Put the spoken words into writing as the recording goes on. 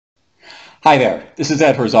Hi there, this is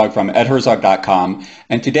Ed Herzog from edherzog.com,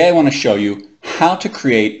 and today I want to show you how to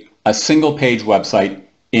create a single page website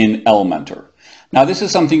in Elementor. Now this is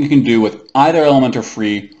something you can do with either Elementor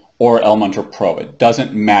Free or Elementor Pro. It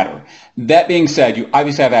doesn't matter. That being said, you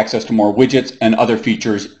obviously have access to more widgets and other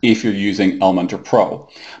features if you're using Elementor Pro.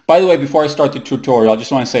 By the way, before I start the tutorial, I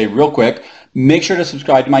just want to say real quick, make sure to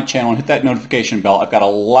subscribe to my channel and hit that notification bell. I've got a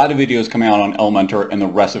lot of videos coming out on Elementor in the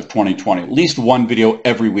rest of 2020, at least one video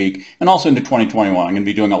every week, and also into 2021. I'm going to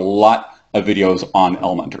be doing a lot of videos on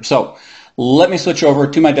Elementor. So let me switch over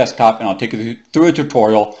to my desktop and I'll take you through a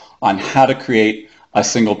tutorial on how to create a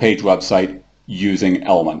single page website using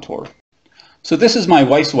Elementor. So this is my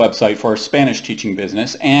wife's website for our Spanish teaching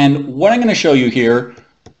business, and what I'm going to show you here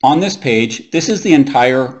on this page, this is the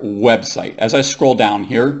entire website. As I scroll down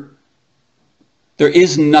here, there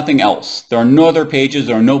is nothing else. There are no other pages,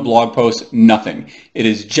 there are no blog posts, nothing. It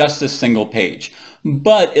is just a single page.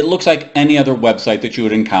 But it looks like any other website that you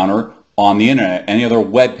would encounter on the internet, any other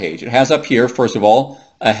web page. It has up here, first of all,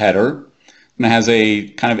 a header, and it has a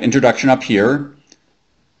kind of introduction up here.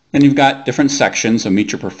 Then you've got different sections, so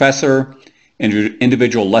meet your professor,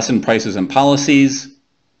 individual lesson prices and policies,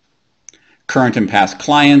 current and past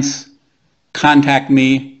clients, contact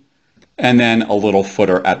me, and then a little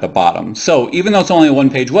footer at the bottom. So even though it's only a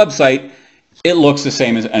one-page website, it looks the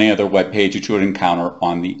same as any other web page that you would encounter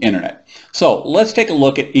on the internet. So let's take a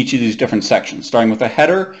look at each of these different sections, starting with the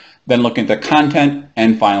header, then looking at the content,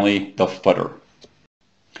 and finally the footer.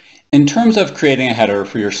 In terms of creating a header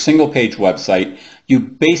for your single page website, you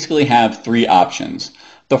basically have three options.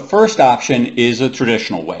 The first option is a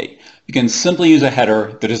traditional way. You can simply use a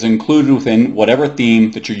header that is included within whatever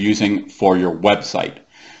theme that you're using for your website.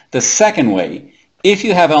 The second way, if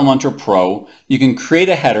you have Elementor Pro, you can create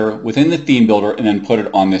a header within the theme builder and then put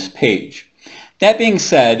it on this page. That being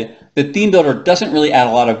said, the theme builder doesn't really add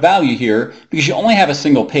a lot of value here because you only have a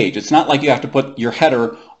single page. It's not like you have to put your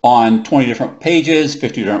header on 20 different pages,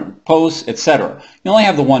 50 different posts, etc. You only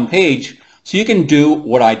have the one page, so you can do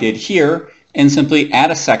what I did here and simply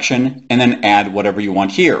add a section and then add whatever you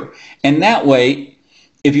want here. And that way,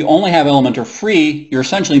 if you only have Elementor Free, you're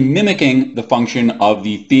essentially mimicking the function of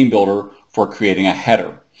the theme builder for creating a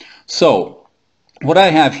header. So what I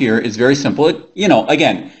have here is very simple.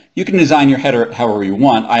 Again, you can design your header however you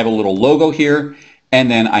want. I have a little logo here,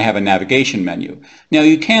 and then I have a navigation menu. Now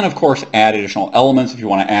you can, of course, add additional elements if you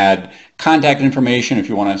want to add contact information, if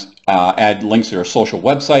you want to add links to your social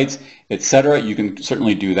websites, etc. You can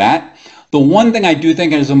certainly do that. The one thing I do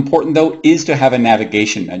think is important, though, is to have a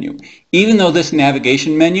navigation menu. Even though this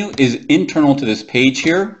navigation menu is internal to this page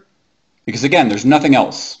here, because again, there's nothing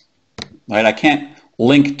else, right? I can't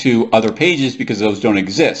link to other pages because those don't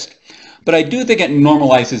exist. But I do think it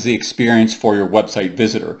normalizes the experience for your website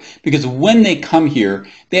visitor, because when they come here,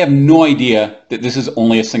 they have no idea that this is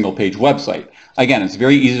only a single page website. Again, it's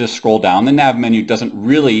very easy to scroll down. The nav menu doesn't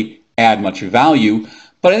really add much value,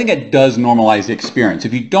 but I think it does normalize the experience.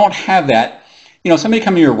 If you don't have that, somebody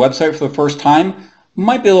coming to your website for the first time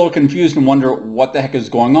might be a little confused and wonder what the heck is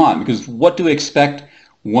going on, because what do we expect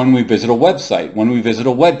when we visit a website, when we visit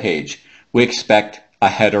a web page? We expect a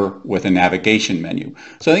header with a navigation menu.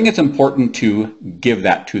 So I think it's important to give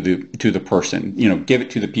that to the person, give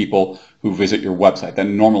it to the people who visit your website, that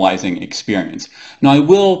normalizing experience. Now I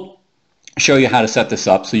will show you how to set this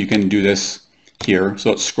up so you can do this here.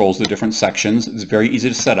 So it scrolls the different sections. It's very easy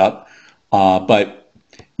to set up, but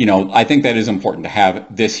I think that is important to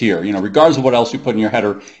have this here. Regardless of what else you put in your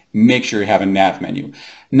header, make sure you have a nav menu.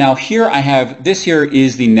 Now here I have, this here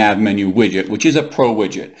is the Nav Menu Widget, which is a Pro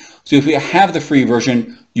widget. So if you have the free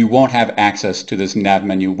version, you won't have access to this Nav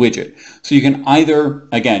Menu Widget. So you can either,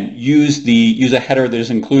 again, use a header that is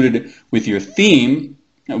included with your theme.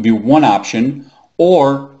 That would be one option,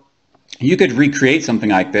 or you could recreate something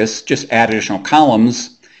like this, just add additional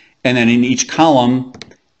columns, and then in each column,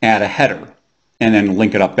 add a header, and then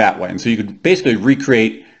link it up that way. And so you could basically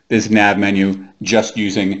recreate this nav menu just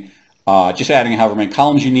using, just adding however many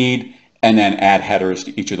columns you need, and then add headers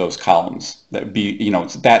to each of those columns. That would be,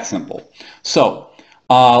 it's that simple. So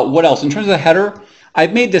what else? In terms of the header,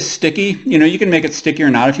 I've made this sticky. You can make it sticky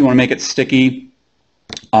or not. If you want to make it sticky,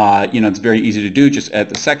 it's very easy to do. Just add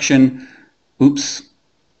the section. Oops.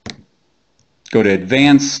 Go to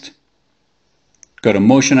Advanced, go to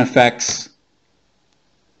Motion Effects,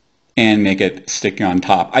 and make it sticky on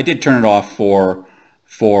top. I did turn it off for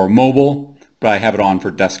mobile, but I have it on for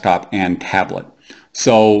desktop and tablet.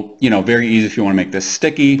 So, very easy if you want to make this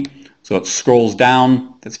sticky. So it scrolls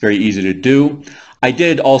down. That's very easy to do. I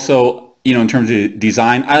did also, in terms of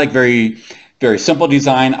design, I like very, very simple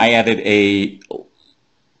design. I added a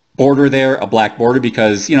border there, a black border,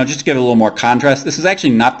 because, just to give it a little more contrast. This is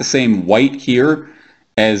actually not the same white here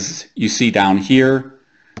as you see down here,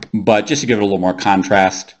 but just to give it a little more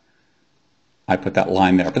contrast, I put that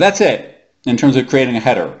line there. But that's it in terms of creating a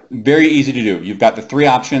header. Very easy to do. You've got the three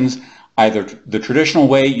options, either the traditional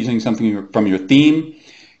way, using something from your theme,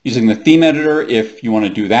 using the theme editor if you want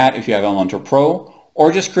to do that, if you have Elementor Pro,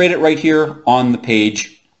 or just create it right here on the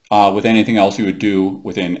page with anything else you would do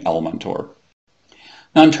within Elementor.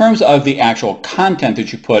 Now, in terms of the actual content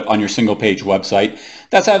that you put on your single page website,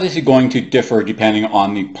 that's obviously going to differ depending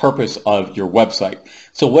on the purpose of your website.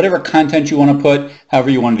 So whatever content you want to put, however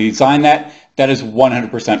you want to design that, that is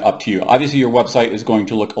 100% up to you. Obviously, your website is going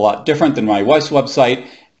to look a lot different than my wife's website.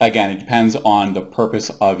 Again, it depends on the purpose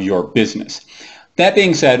of your business. That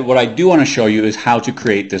being said, what I do want to show you is how to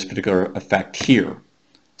create this particular effect here.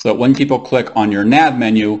 So that when people click on your nav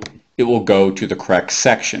menu, it will go to the correct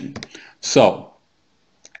section. So,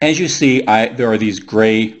 as you see, there are these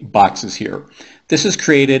gray boxes here. This is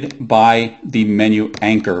created by the menu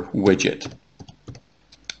anchor widget.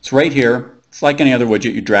 It's right here. It's like any other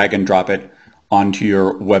widget. You drag and drop it onto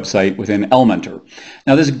your website within Elementor.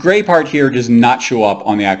 Now, this gray part here does not show up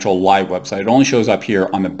on the actual live website. It only shows up here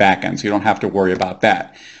on the back end, so you don't have to worry about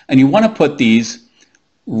that. And you want to put these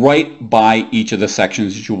right by each of the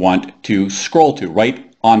sections that you want to scroll to, right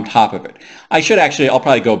on top of it. I'll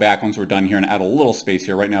probably go back once we're done here and add a little space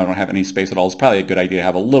here. Right now I don't have any space at all. It's probably a good idea to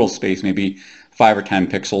have a little space, maybe 5 or 10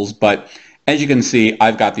 pixels. But as you can see,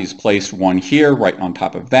 I've got these placed, one here right on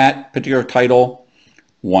top of that particular title,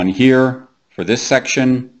 one here for this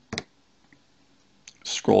section,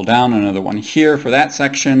 scroll down, another one here for that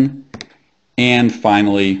section, and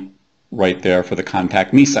finally right there for the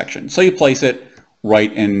Contact Me section. So you place it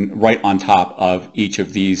right on top of each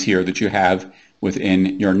of these here that you have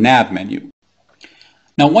within your nav menu.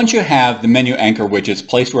 Now, once you have the menu anchor widgets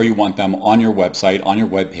placed where you want them on your website, on your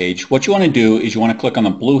web page, what you want to do is you want to click on the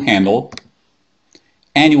blue handle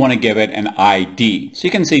and you want to give it an ID. So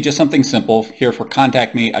you can see just something simple here for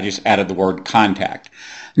Contact Me. I just added the word contact.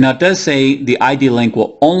 Now, it does say the ID link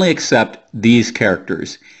will only accept these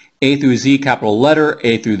characters: A through Z capital letter,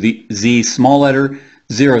 A through Z small letter,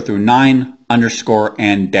 0 through 9, underscore,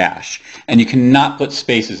 and dash. And you cannot put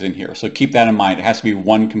spaces in here, so keep that in mind. It has to be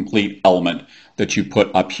one complete element that you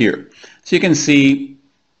put up here. So you can see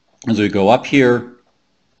as we go up here,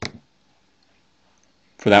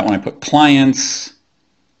 for that one I put clients,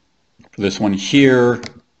 for this one here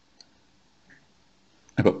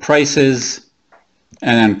I put prices,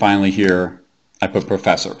 and then finally here I put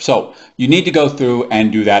professor. So you need to go through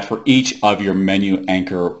and do that for each of your menu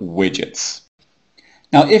anchor widgets.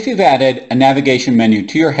 Now, if you've added a navigation menu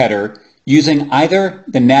to your header using either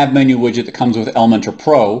the Nav Menu Widget that comes with Elementor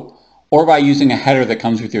Pro or by using a header that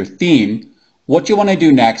comes with your theme, what you want to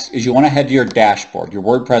do next is you want to head to your dashboard, your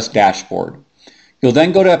WordPress dashboard. You'll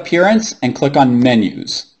then go to Appearance and click on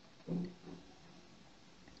Menus.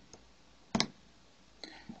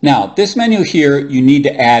 Now, this menu here you need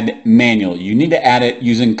to add manually. You need to add it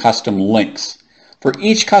using custom links. For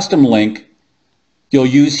each custom link, you'll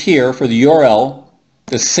use here for the URL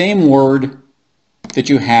the same word that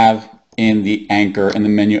you have in the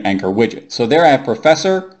menu anchor widget. So there I have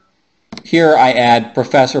professor. Here I add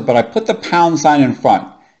professor, but I put the pound sign in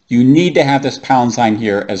front. You need to have this pound sign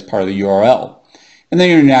here as part of the URL. And then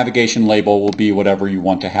your navigation label will be whatever you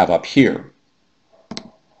want to have up here.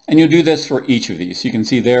 And you'll do this for each of these. So you can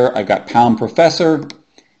see there I've got pound professor,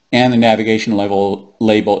 and the navigation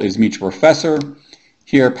label is Meet Your Professor.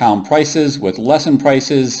 Here pound prices with lesson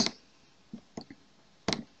prices,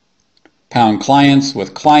 pound clients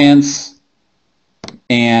with clients,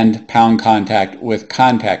 and pound contact with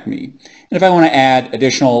contact me. And if I want to add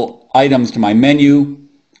additional items to my menu,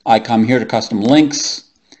 I come here to custom links,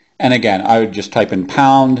 and again I would just type in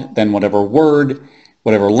pound, then whatever word,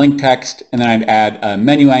 whatever link text, and then I'd add a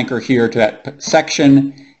menu anchor here to that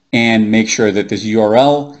section and make sure that this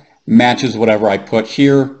URL matches whatever I put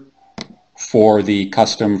here for the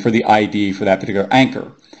ID for that particular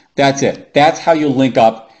anchor. That's it. That's how you link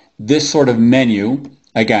up this sort of menu.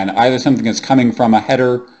 Again, either something that's coming from a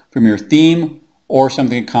header from your theme or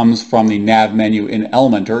something that comes from the nav menu in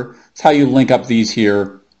Elementor. It's how you link up these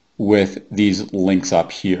here with these links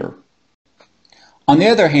up here. On the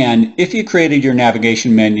other hand, if you created your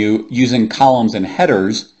navigation menu using columns and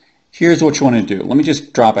headers, here's what you want to do. Let me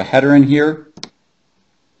just drop a header in here.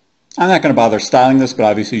 I'm not going to bother styling this, but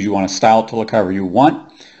obviously you want to style it to look however you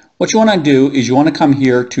want. What you want to do is you want to come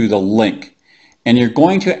here to the link, and you're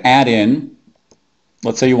going to add in,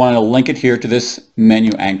 let's say you want to link it here to this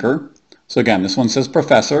menu anchor. So again, this one says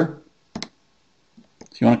professor.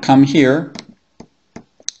 So you want to come here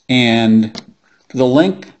And for the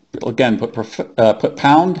link, again, put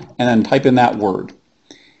pound and then type in that word.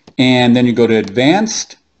 And then you go to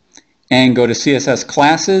Advanced and go to CSS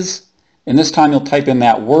Classes. And this time you'll type in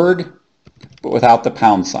that word, but without the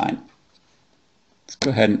pound sign. Let's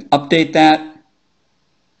go ahead and update that.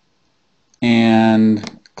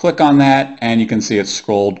 And click on that, and you can see it's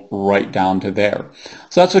scrolled right down to there.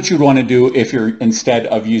 So that's what you'd want to do if you're, instead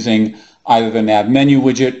of using either the Nav Menu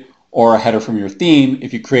Widget or a header from your theme,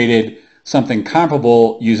 if you created something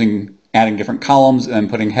comparable using adding different columns and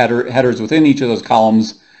putting headers within each of those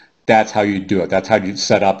columns, that's how you do it. That's how you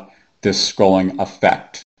set up this scrolling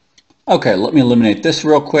effect. Okay, let me eliminate this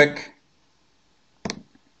real quick.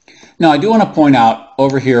 Now I do want to point out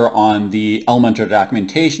over here on the Elementor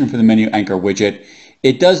documentation for the menu anchor widget,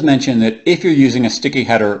 it does mention that if you're using a sticky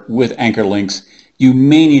header with anchor links, you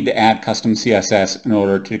may need to add custom CSS in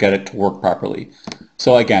order to get it to work properly.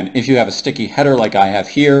 So again, if you have a sticky header like I have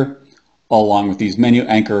here, along with these menu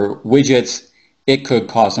anchor widgets, it could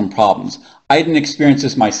cause some problems. I didn't experience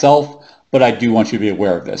this myself, but I do want you to be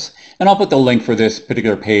aware of this. And I'll put the link for this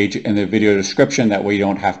particular page in the video description, that way you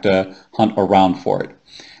don't have to hunt around for it.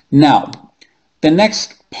 Now, the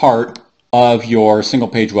next part of your single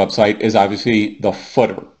page website is obviously the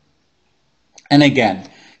footer. And again,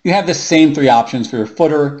 you have the same three options for your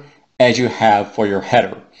footer as you have for your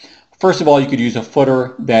header. First of all, you could use a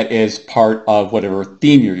footer that is part of whatever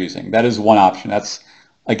theme you're using. That is one option. That's,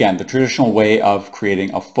 again, the traditional way of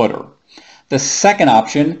creating a footer. The second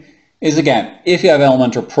option is, again, if you have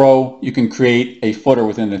Elementor Pro, you can create a footer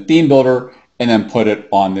within the theme builder and then put it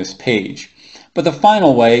on this page. But the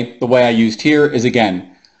final way, the way I used here, is,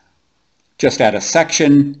 again, just add a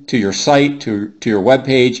section to your site, to your web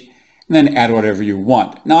page, and then add whatever you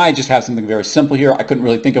want. Now I just have something very simple here. I couldn't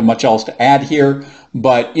really think of much else to add here,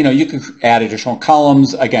 but you could add additional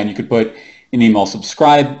columns. Again, you could put an email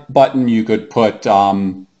subscribe button. You could put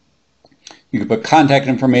contact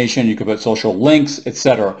information. You could put social links,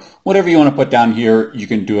 etc. Whatever you want to put down here, you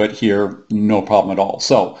can do it here, no problem at all.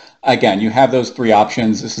 So again, you have those three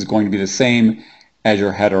options. This is going to be the same as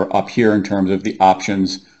your header up here in terms of the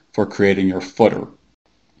options for creating your footer.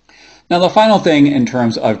 Now the final thing in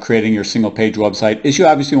terms of creating your single page website is you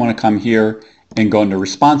obviously want to come here and go into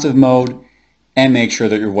responsive mode and make sure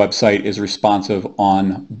that your website is responsive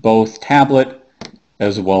on both tablet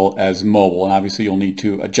as well as mobile. And obviously you'll need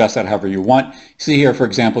to adjust that however you want. See here, for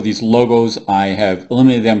example, these logos, I have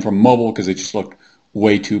eliminated them from mobile because they just look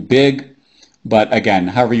way too big. But again,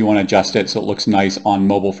 however you want to adjust it so it looks nice on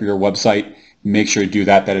mobile for your website, make sure you do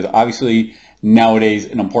that. That is obviously nowadays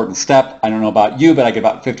an important step. I don't know about you, but I get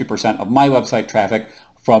about 50% of my website traffic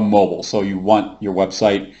from mobile. So you want your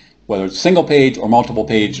website, whether it's single page or multiple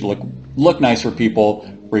page, to look nice for people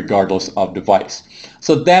regardless of device.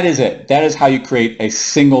 So that is it. That is how you create a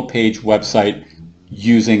single page website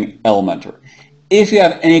using Elementor. If you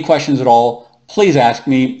have any questions at all, please ask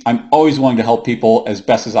me. I'm always willing to help people as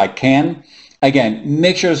best as I can. Again,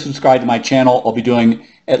 make sure to subscribe to my channel. I'll be doing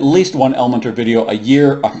at least one Elementor video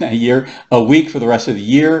a week for the rest of the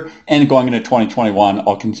year, and going into 2021,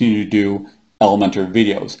 I'll continue to do Elementor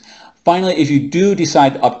videos. Finally, if you do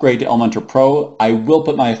decide to upgrade to Elementor Pro, I will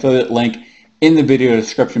put my affiliate link in the video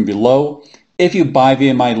description below. If you buy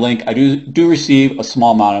via my link, I do receive a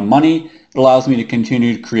small amount of money. It allows me to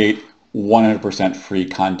continue to create 100% free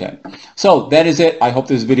content. So that is it. I hope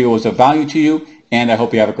this video was of value to you, and I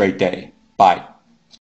hope you have a great day. Bye.